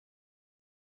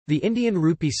The Indian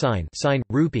rupee sign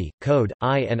rupee, code,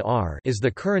 INR is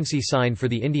the currency sign for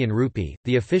the Indian rupee,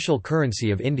 the official currency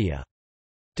of India.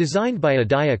 Designed by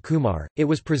Aditya Kumar, it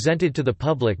was presented to the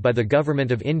public by the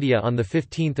Government of India on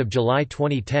 15 July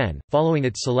 2010, following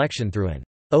its selection through an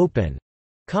open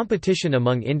competition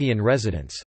among Indian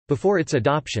residents. Before its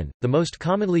adoption, the most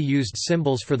commonly used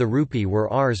symbols for the rupee were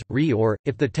Rs, Ri or,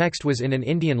 if the text was in an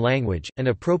Indian language, an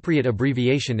appropriate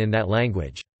abbreviation in that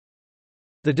language.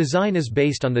 The design is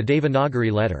based on the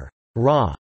Devanagari letter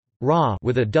Ra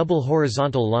with a double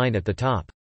horizontal line at the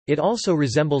top. It also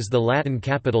resembles the Latin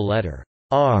capital letter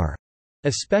R,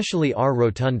 especially R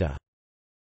rotunda.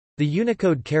 The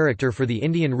Unicode character for the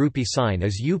Indian rupee sign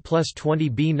is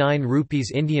U+20 B9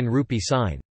 rupees Indian rupee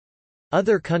sign.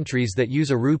 Other countries that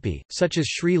use a rupee, such as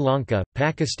Sri Lanka,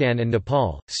 Pakistan and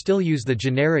Nepal, still use the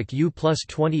generic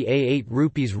U+20 A8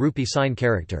 rupees rupee sign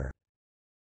character.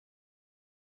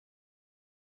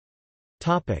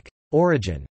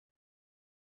 Origin.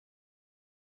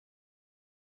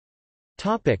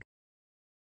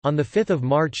 On 5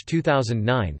 March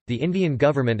 2009, the Indian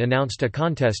government announced a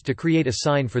contest to create a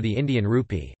sign for the Indian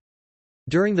rupee.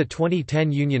 During the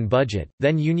 2010 Union Budget,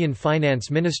 then Union Finance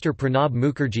Minister Pranab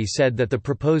Mukherjee said that the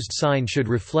proposed sign should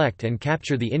reflect and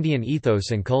capture the Indian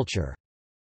ethos and culture.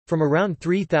 From around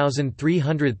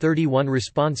 3,331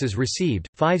 responses received,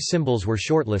 5 symbols were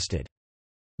shortlisted.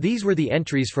 These were the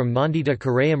entries from Nandita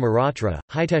Karaya Maratra,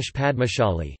 Hitesh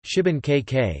Padmashali, Shiban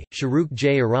KK, Shahrukh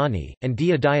J. Irani, and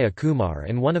D. Aditya Kumar,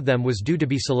 and one of them was due to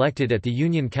be selected at the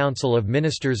Union Council of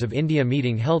Ministers of India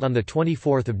meeting held on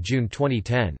 24 June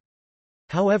 2010.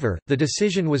 However, the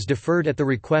decision was deferred at the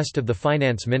request of the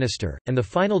Finance Minister, and the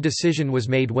final decision was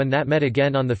made when that met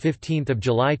again on 15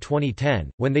 July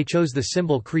 2010, when they chose the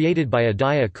symbol created by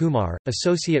Aditya Kumar,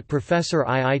 Associate Professor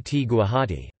IIT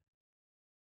Guwahati.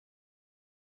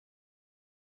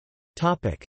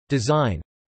 Design.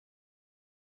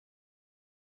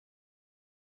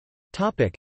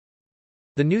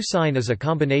 The new sign is a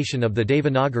combination of the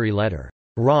Devanagari letter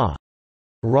Ra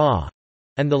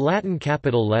and the Latin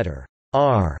capital letter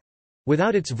R,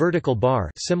 without its vertical bar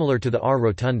similar to the R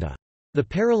rotunda. The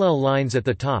parallel lines at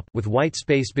the top with white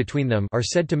space between them are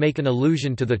said to make an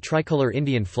allusion to the tricolour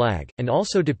Indian flag, and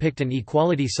also depict an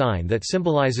equality sign that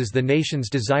symbolizes the nation's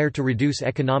desire to reduce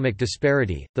economic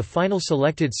disparity. The final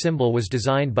selected symbol was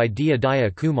designed by D.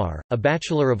 Aditya Kumar, a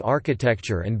Bachelor of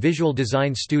Architecture and Visual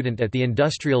Design student at the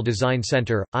Industrial Design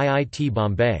Centre, IIT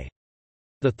Bombay.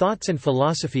 The thoughts and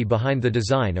philosophy behind the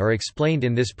design are explained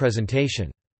in this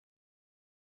presentation.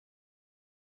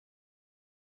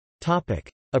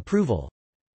 Approval.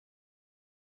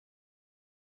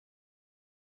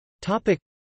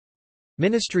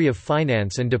 Ministry of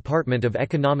Finance and Department of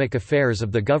Economic Affairs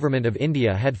of the Government of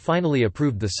India had finally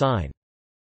approved the sign.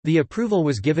 The approval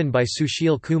was given by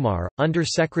Sushil Kumar, Under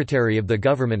Secretary of the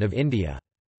Government of India.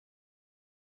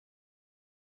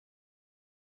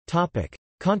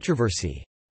 Controversy.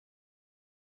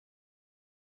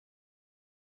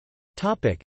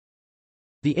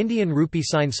 The Indian rupee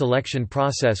sign selection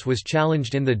process was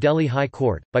challenged in the Delhi High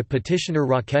Court, by petitioner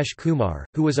Rakesh Kumar,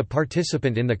 who was a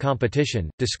participant in the competition,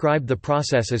 described the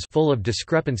process as full of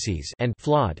discrepancies and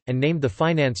flawed, and named the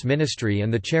Finance Ministry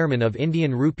and the chairman of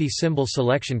Indian Rupee Symbol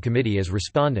Selection Committee as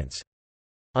respondents.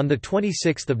 On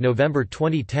 26 November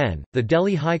 2010, the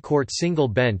Delhi High Court single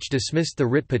bench dismissed the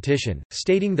writ petition,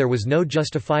 stating there was no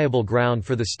justifiable ground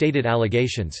for the stated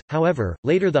allegations. However,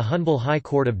 later the Honorable High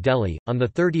Court of Delhi, on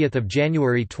 30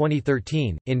 January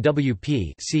 2013, in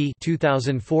WP C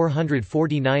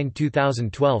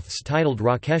 2449/2012 titled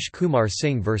Rakesh Kumar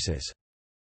Singh vs.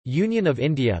 Union of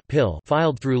India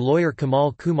filed through lawyer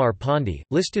Kamal Kumar Pandey,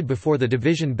 listed before the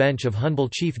division bench of Honorable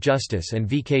Chief Justice and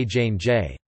V.K. Jain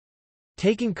J.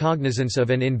 Taking cognizance of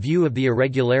and in view of the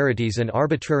irregularities and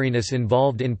arbitrariness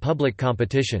involved in public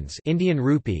competitions, Indian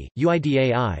Rupee,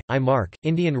 UIDAI, I-Mark,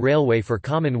 Indian Railway for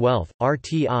Commonwealth,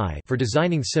 RTI for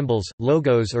designing symbols,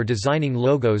 logos or designing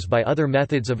logos by other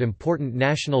methods of important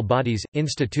national bodies,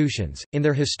 institutions, in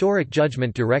their historic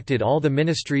judgment directed all the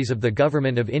ministries of the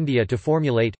Government of India to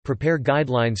formulate, prepare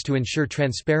guidelines to ensure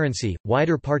transparency,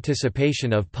 wider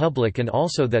participation of public and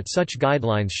also that such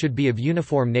guidelines should be of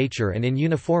uniform nature and in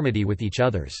uniformity with each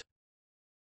other's.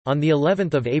 On the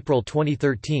 11th of April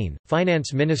 2013,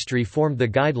 Finance Ministry formed the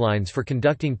guidelines for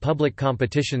conducting public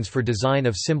competitions for design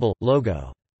of symbol,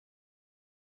 logo.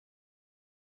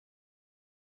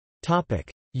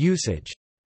 Usage.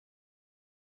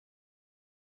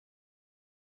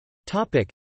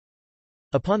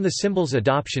 Upon the symbol's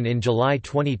adoption in July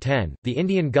 2010, the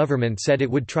Indian government said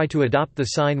it would try to adopt the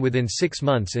sign within 6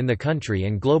 months in the country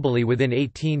and globally within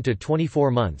 18 to 24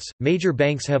 months. Major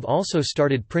banks have also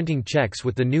started printing checks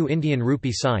with the new Indian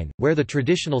rupee sign, where the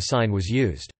traditional sign was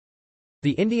used.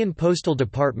 The Indian Postal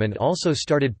Department also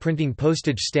started printing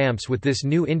postage stamps with this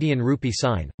new Indian rupee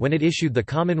sign, when it issued the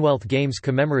Commonwealth Games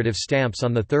commemorative stamps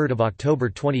on 3 October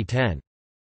 2010.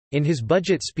 In his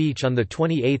budget speech on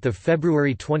 28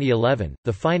 February 2011,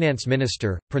 the Finance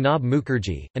Minister, Pranab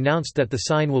Mukherjee, announced that the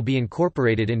sign will be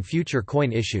incorporated in future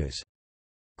coin issues.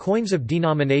 Coins of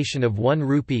denomination of 1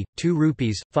 rupee, 2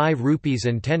 rupees, 5 rupees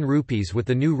and 10 rupees with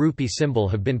the new rupee symbol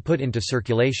have been put into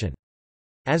circulation.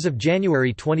 As of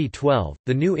January 2012,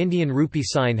 the new Indian rupee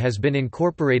sign has been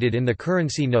incorporated in the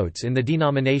currency notes in the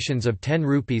denominations of 10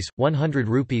 rupees, 100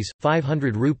 rupees,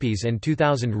 500 rupees and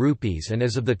 2000 rupees, and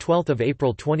as of 12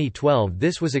 April 2012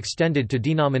 this was extended to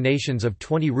denominations of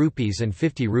 20 rupees and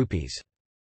 50 rupees.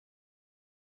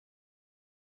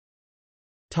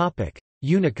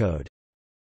 Unicode.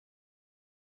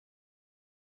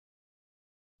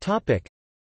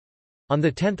 On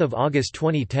 10 August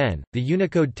 2010, the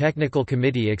Unicode Technical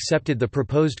Committee accepted the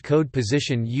proposed code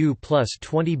position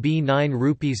U+20B 9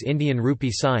 rupees Indian rupee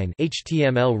sign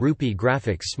HTML rupee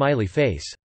graphics smiley face.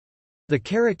 The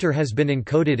character has been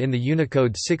encoded in the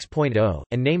Unicode 6.0,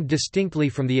 and named distinctly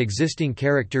from the existing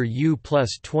character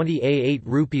U+20A8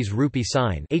 rupees rupee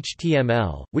sign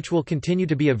HTML, which will continue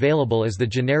to be available as the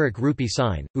generic rupee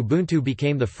sign. Ubuntu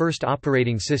became the first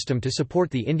operating system to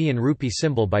support the Indian rupee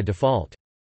symbol by default.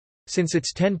 Since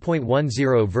its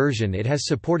 10.10 version it has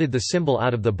supported the symbol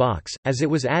out of the box, as it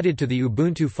was added to the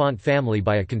Ubuntu font family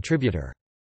by a contributor.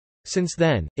 Since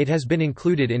then, it has been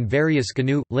included in various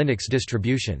GNU Linux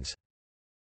distributions.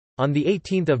 On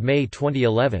 18 May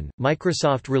 2011,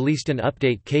 Microsoft released an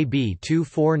update KB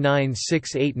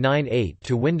 2496898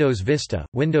 to Windows Vista,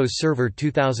 Windows Server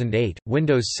 2008,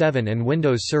 Windows 7 and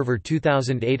Windows Server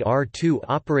 2008 R2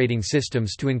 operating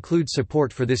systems to include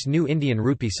support for this new Indian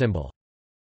rupee symbol.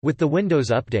 With the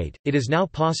Windows update, it is now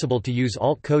possible to use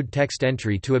Alt code text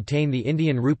entry to obtain the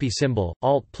Indian rupee symbol,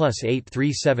 Alt plus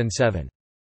 8377.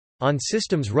 On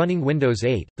systems running Windows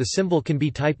 8, the symbol can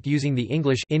be typed using the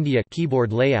English India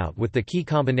keyboard layout with the key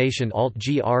combination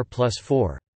Alt-GR plus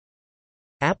 4.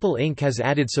 Apple Inc. has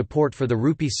added support for the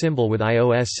rupee symbol with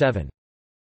iOS 7.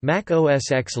 Mac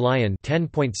OS X Lion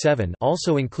 10.7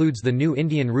 also includes the new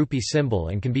Indian rupee symbol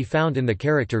and can be found in the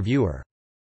character viewer.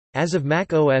 As of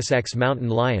Mac OS X Mountain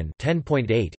Lion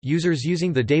 10.8, users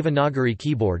using the Devanagari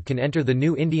keyboard can enter the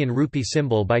new Indian rupee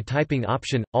symbol by typing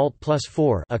Option, Alt plus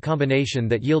 4, a combination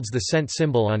that yields the cent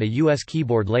symbol on a US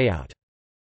keyboard layout.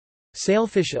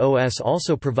 Sailfish OS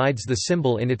also provides the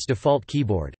symbol in its default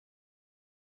keyboard.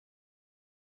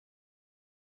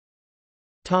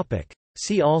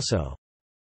 See also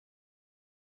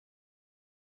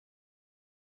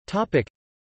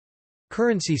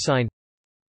Currency sign,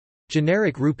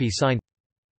 generic rupee sign.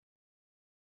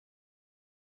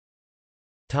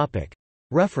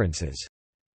 References.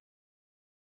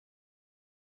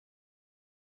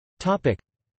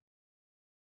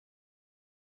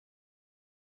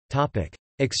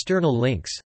 External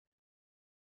links.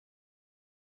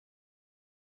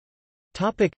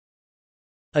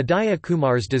 Aditya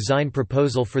Kumar's design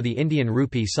proposal for the Indian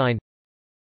rupee sign.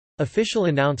 Official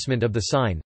announcement of the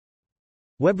sign.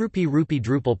 WebRupee Rupee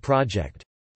Drupal project.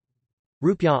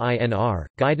 Rupya INR,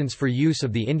 guidance for use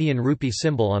of the Indian rupee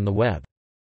symbol on the web.